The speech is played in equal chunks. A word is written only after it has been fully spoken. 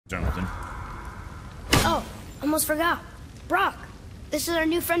something. Oh, almost forgot. Brock, this is our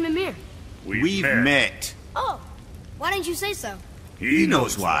new friend Mimir. We've met. Oh, why didn't you say so? He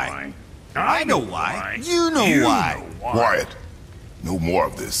knows why. I know why. You know why. Quiet. No more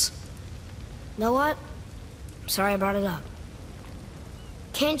of this. Know what? Sorry I brought it up.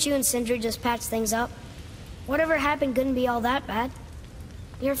 Can't you and Sindri just patch things up? Whatever happened couldn't be all that bad.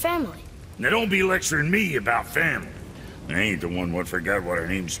 You're family. Now don't be lecturing me about family. I ain't the one what forgot what our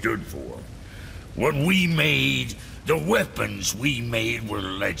name stood for. What we made, the weapons we made were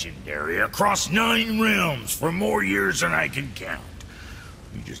legendary across 9 realms for more years than I can count.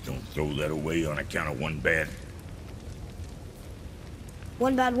 You just don't throw that away on account of one bad...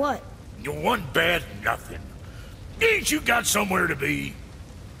 One bad what? One bad nothing. Ain't you got somewhere to be?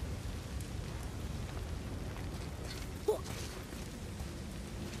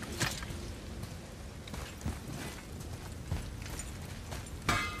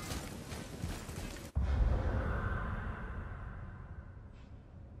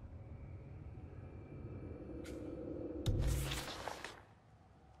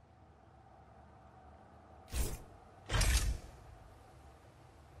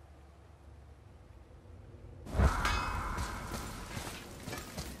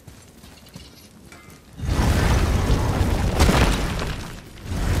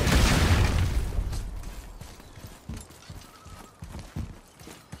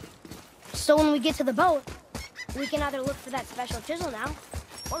 So when we get to the boat, we can either look for that special chisel now,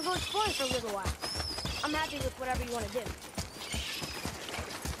 or go exploring for a little while. I'm happy with whatever you want to do.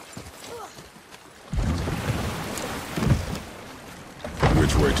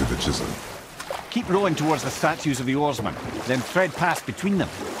 Which way to the chisel? Keep rowing towards the statues of the oarsmen, then thread past between them.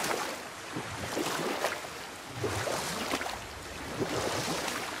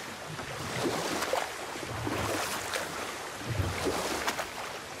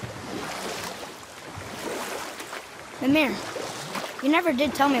 Mimir, you never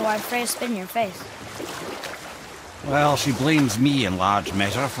did tell me why Freya spit in your face. Well, she blames me in large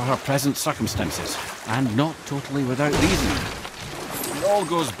measure for her present circumstances, and not totally without reason. It all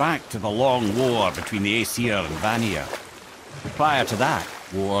goes back to the long war between the Aesir and Vanir. Prior to that,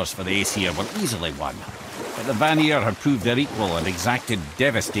 wars for the Aesir were easily won, but the Vanir had proved their equal and exacted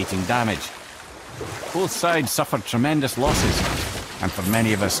devastating damage. Both sides suffered tremendous losses, and for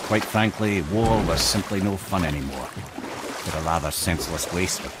many of us, quite frankly, war was simply no fun anymore. But a rather senseless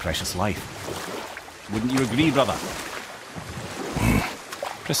waste of precious life. Wouldn't you agree, brother?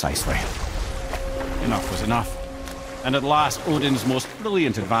 Precisely. Enough was enough. And at last, Odin's most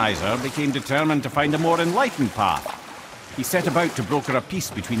brilliant advisor became determined to find a more enlightened path. He set about to broker a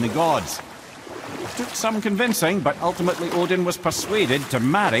peace between the gods. It took some convincing, but ultimately Odin was persuaded to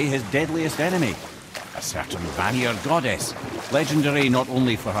marry his deadliest enemy, a certain Vanir goddess, legendary not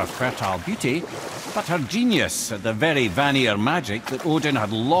only for her fertile beauty, but her genius at the very Vanir magic that Odin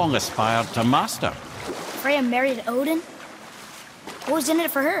had long aspired to master. Freya married Odin? What was in it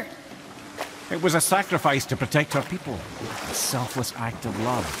for her? It was a sacrifice to protect her people, a selfless act of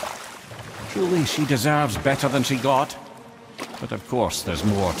love. Truly, she deserves better than she got. But of course, there's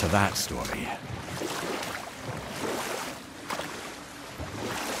more to that story.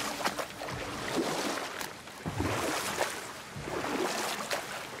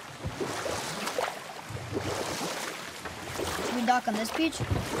 Should we dock on this beach?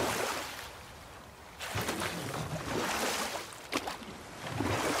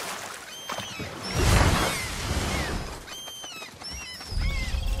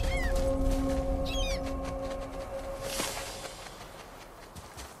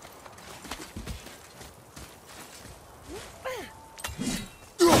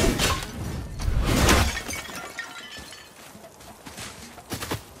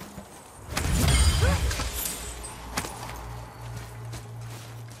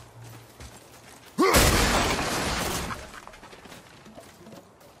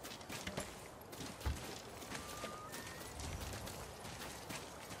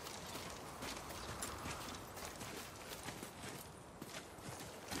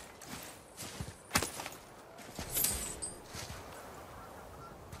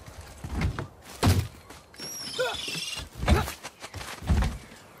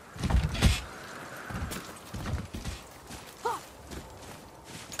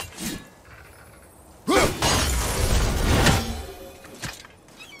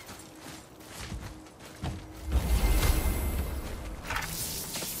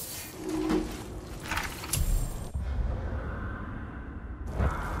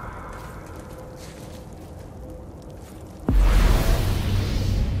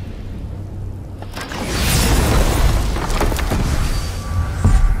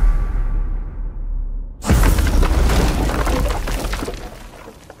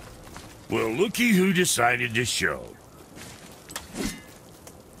 Well, looky who decided to show.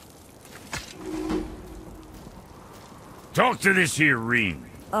 Talk to this here ring.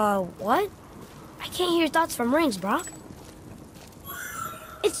 What? I can't hear thoughts from rings, Brock.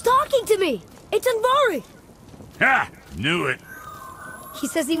 It's talking to me! It's Andvari! Ha! Knew it. He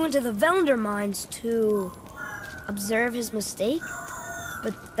says he went to the Velnder mines to observe his mistake,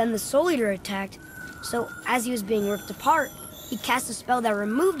 but then the Soul Eater attacked, so as he was being ripped apart, he cast a spell that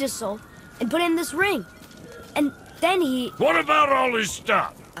removed his soul and put in this ring. And then he... What about all his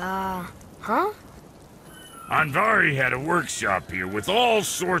stuff? Huh? Andvari had a workshop here with all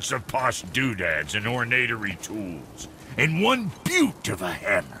sorts of posh doodads and ornatory tools, and one beaut of a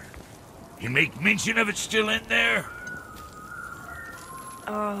hammer. You make mention of it still in there?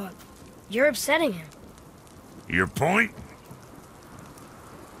 You're upsetting him. Your point?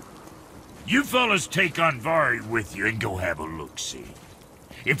 You fellas take Andvari with you and go have a look-see.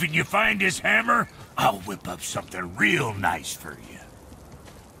 If you find his hammer, I'll whip up something real nice for you.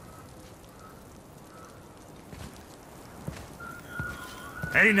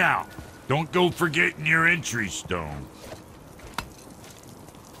 Hey now, don't go forgetting your entry stone.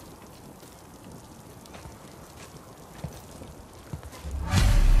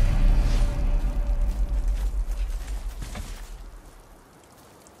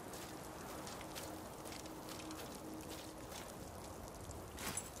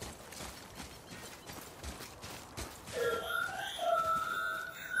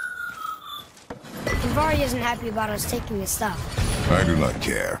 Andvari isn't happy about us taking his stuff. I do not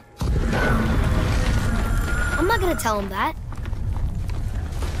care. I'm not gonna tell him that.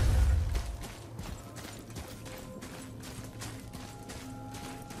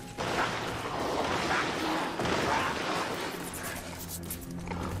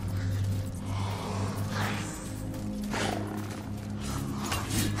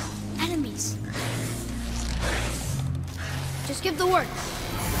 Enemies. Just give the word.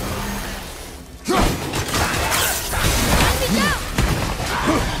 Let me down!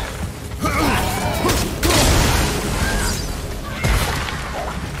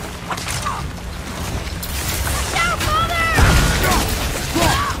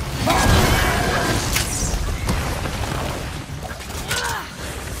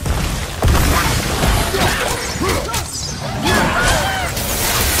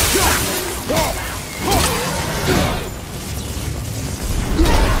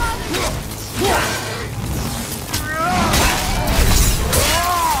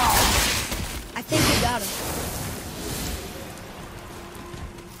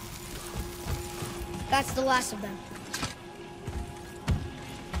 That's the last of them.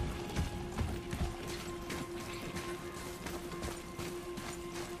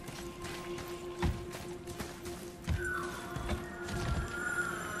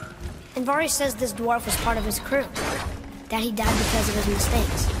 Andvari says this dwarf was part of his crew, that he died because of his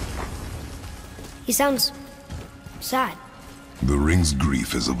mistakes. He sounds sad. The ring's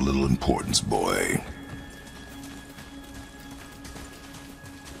grief is of little importance, boy.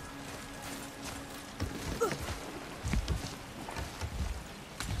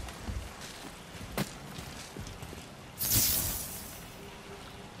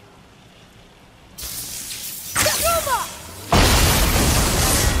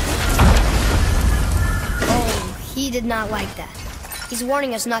 He did not like that. He's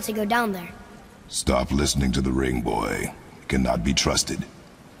warning us not to go down there. Stop listening to the ring, boy. It cannot be trusted.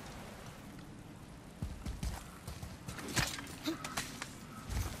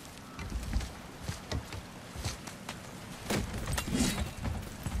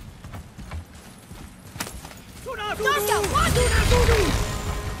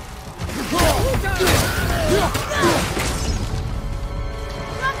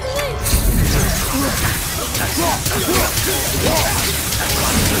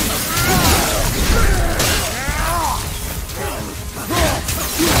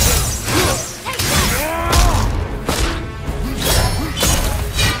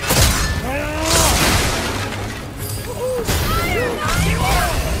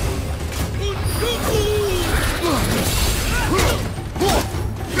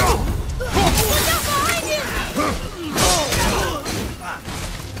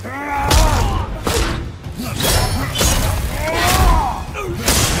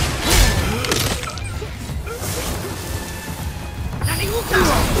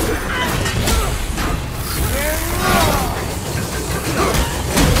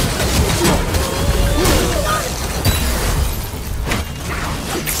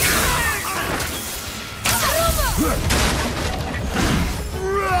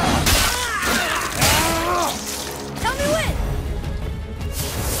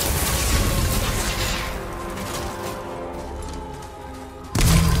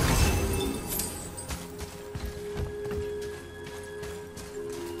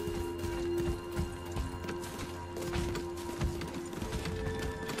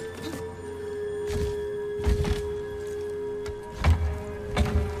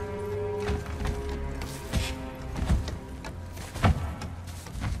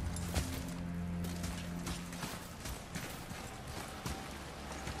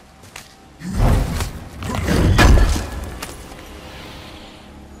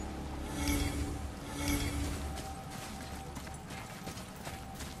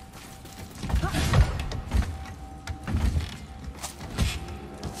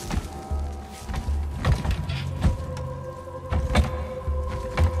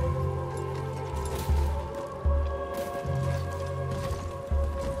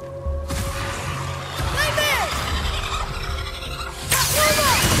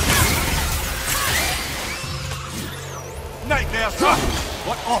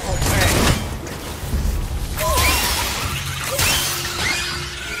 What awful pain!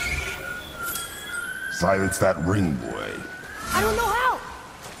 Silence that ring boy. I don't know how.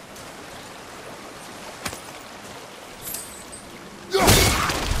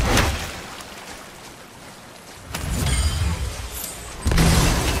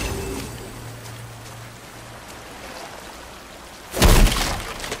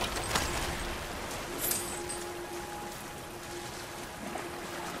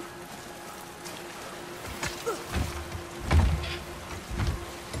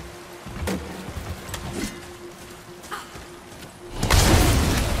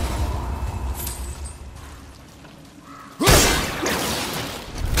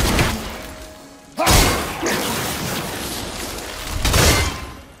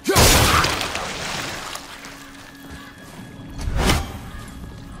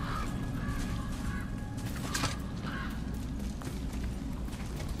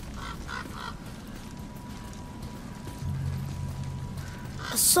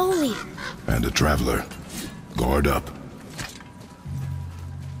 A soul eater. And a traveler. Guard up.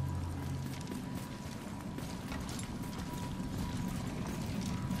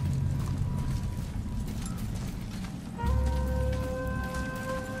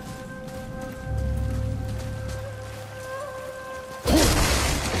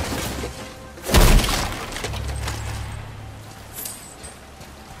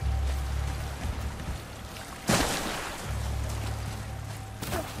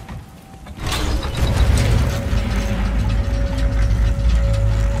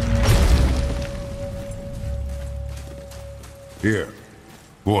 Here.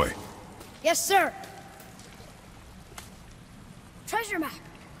 Boy. Yes, sir. Treasure map.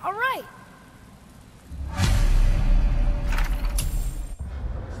 All right.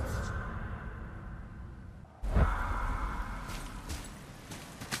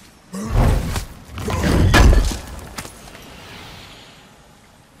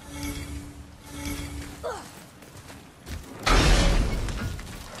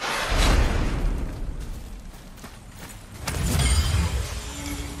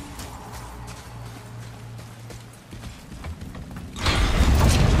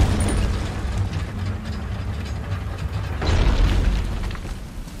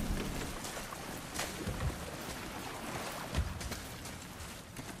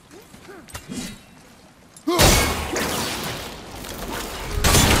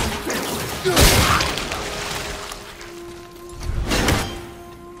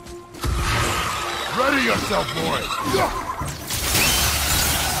 Ready yourself, boy!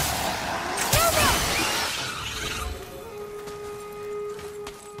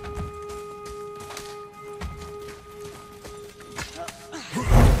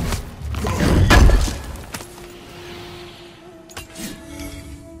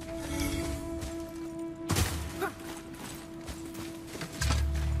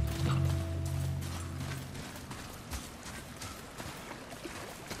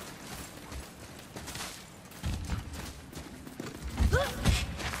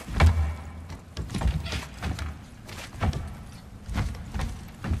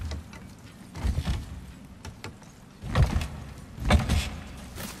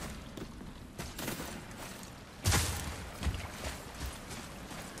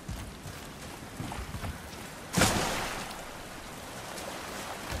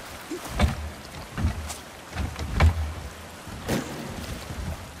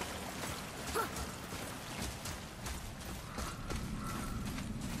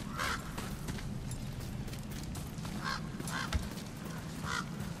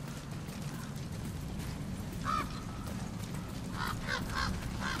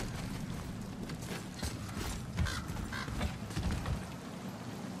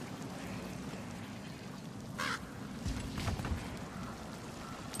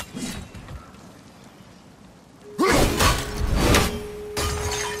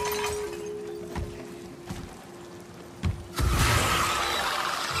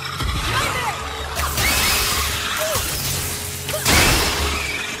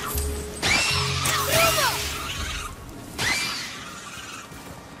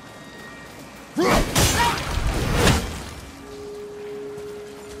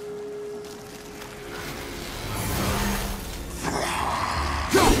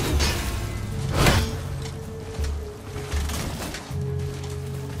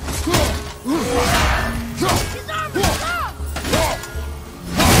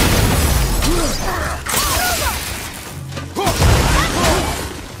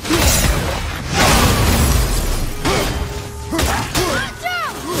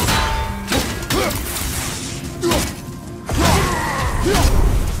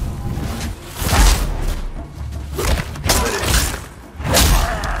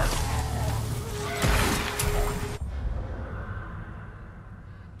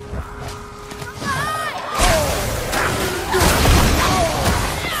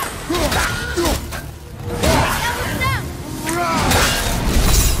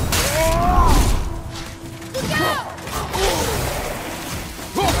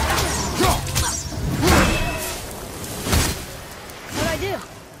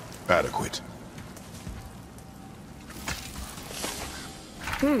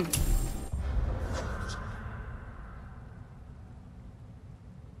 A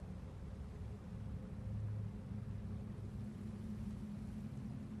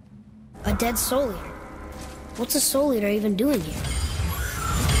dead soul eater. What's a soul eater even doing here?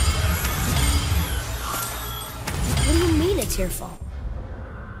 What do you mean it's your fault?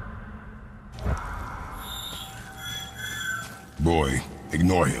 Boy,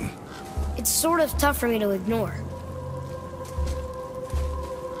 ignore him. It's sort of tough for me to ignore.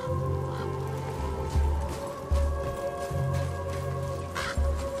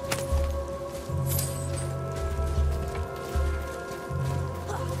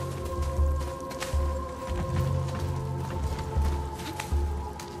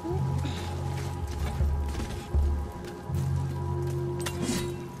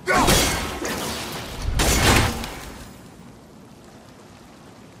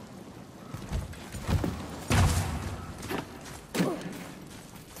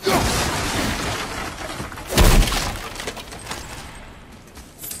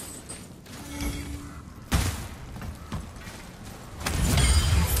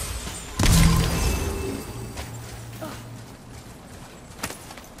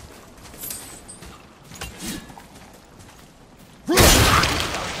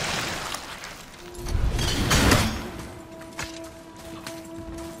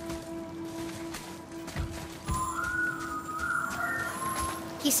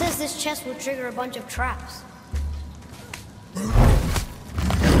 He says this chest will trigger a bunch of traps.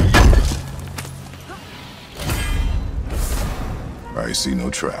 I see no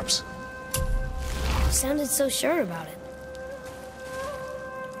traps. He sounded so sure about it.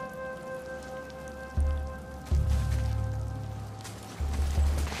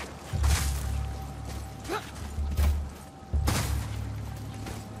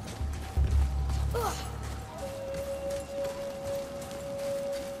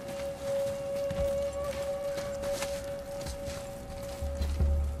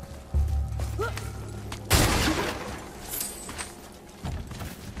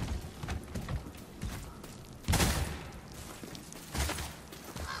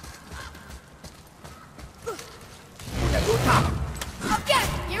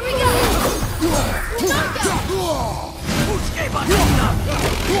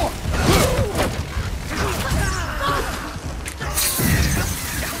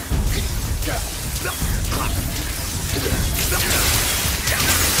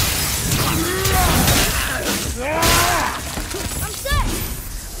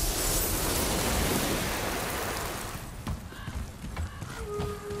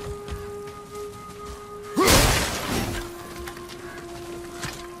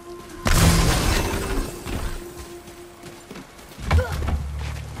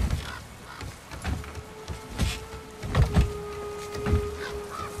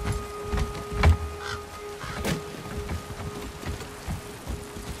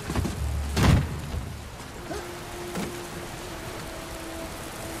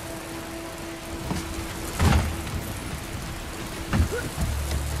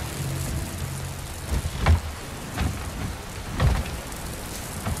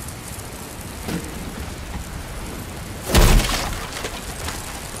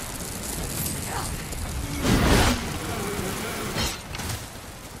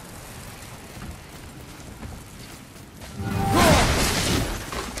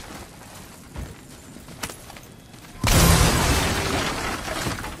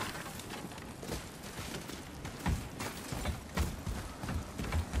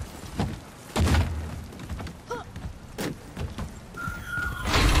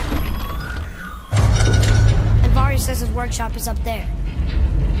 Says his workshop is up there.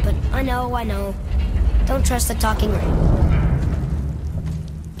 But I know. Don't trust the talking ring.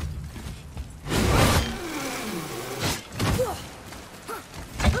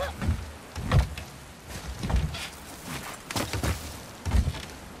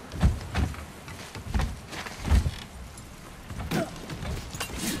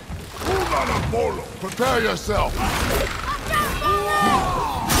 Prepare yourself!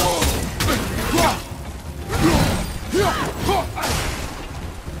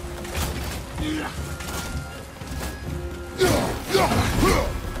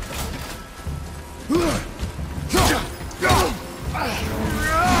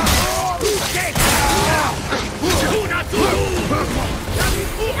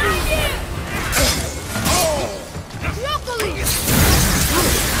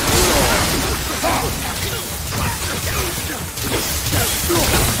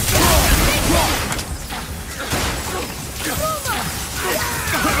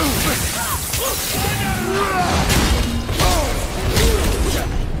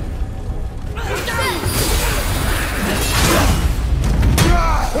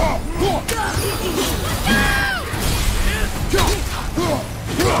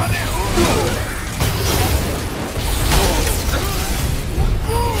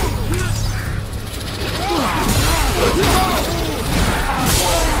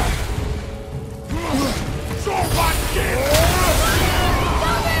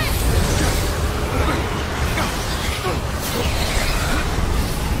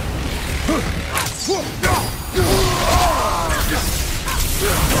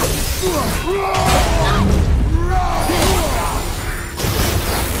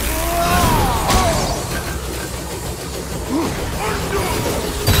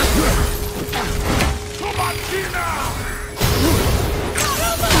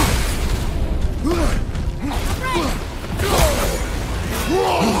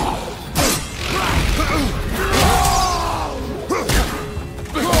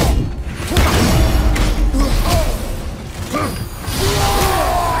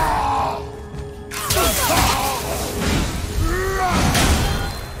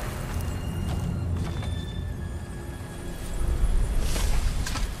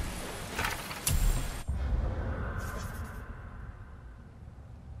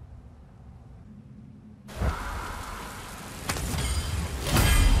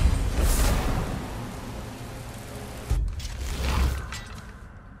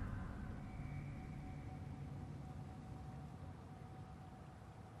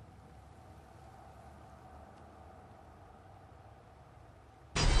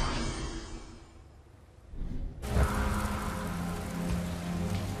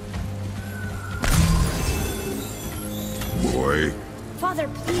 Boy. Father,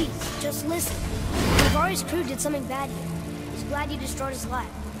 please, just listen. Navari's crew did something bad here. He's glad you destroyed his lab,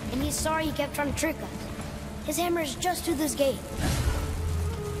 and he's sorry he kept trying to trick us. His hammer is just through this gate.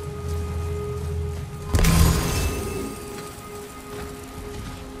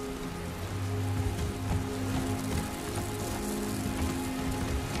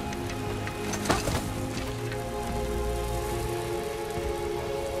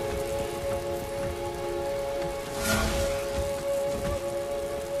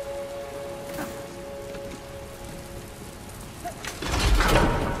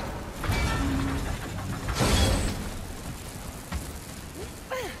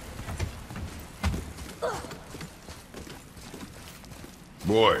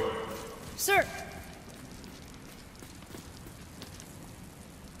 Boy. Sir!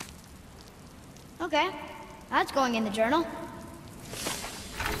 Okay, that's going in the journal.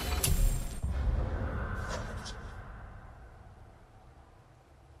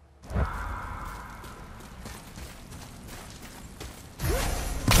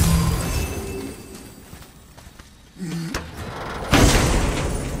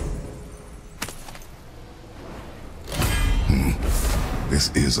 This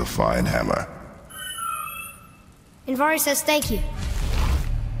is a fine hammer. Invari says thank you.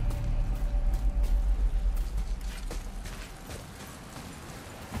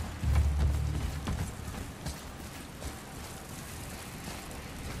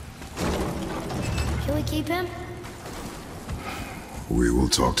 Can we keep him? We will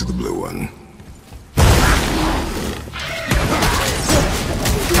talk to the blue one.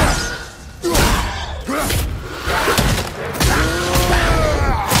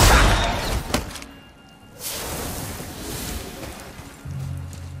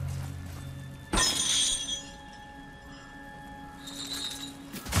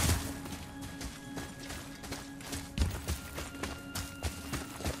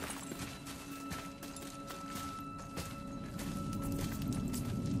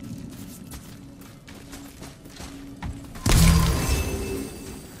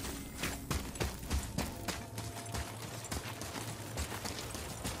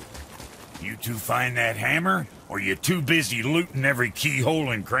 You two find that hammer, or you too busy looting every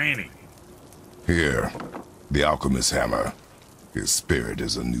keyhole and cranny? Here, the alchemist's hammer. His spirit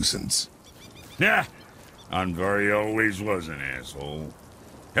is a nuisance. Yeah, Anvari always was an asshole.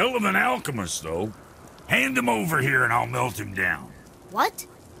 Hell of an alchemist, though. Hand him over here and I'll melt him down. What?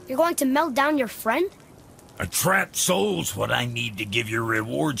 You're going to melt down your friend? A trapped soul's what I need to give your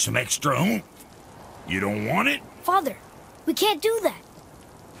reward some extra oomph. You don't want it? Father, we can't do that.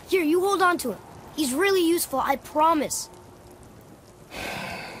 Here, you hold on to him. He's really useful, I promise.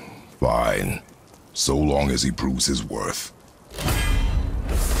 Fine. So long as he proves his worth.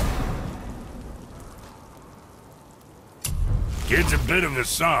 Kid's a bit of a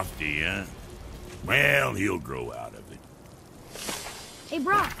softie, huh? Well, he'll grow out of it. Hey,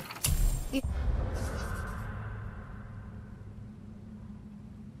 Brock.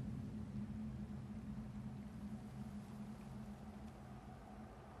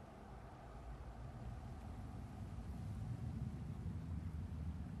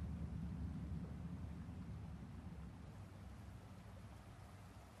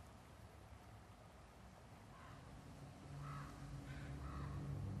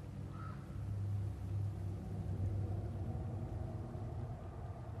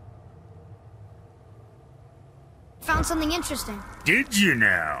 found something interesting. Did you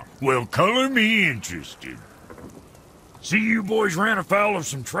now? Well, color me interested. See, you boys ran afoul of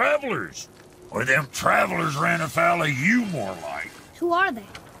some travelers. Or them travelers ran afoul of you, more like. Who are they?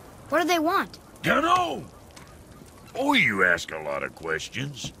 What do they want? Dunno. Oh, you ask a lot of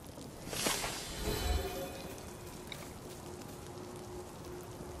questions.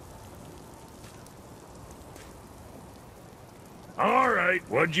 All right,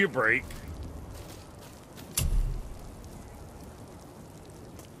 what'd you break?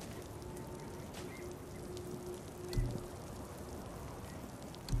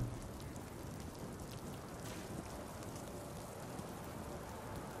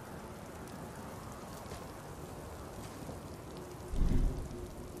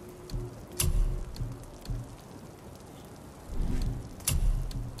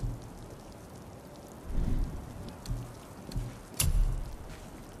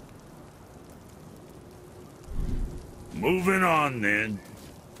 Moving on, then.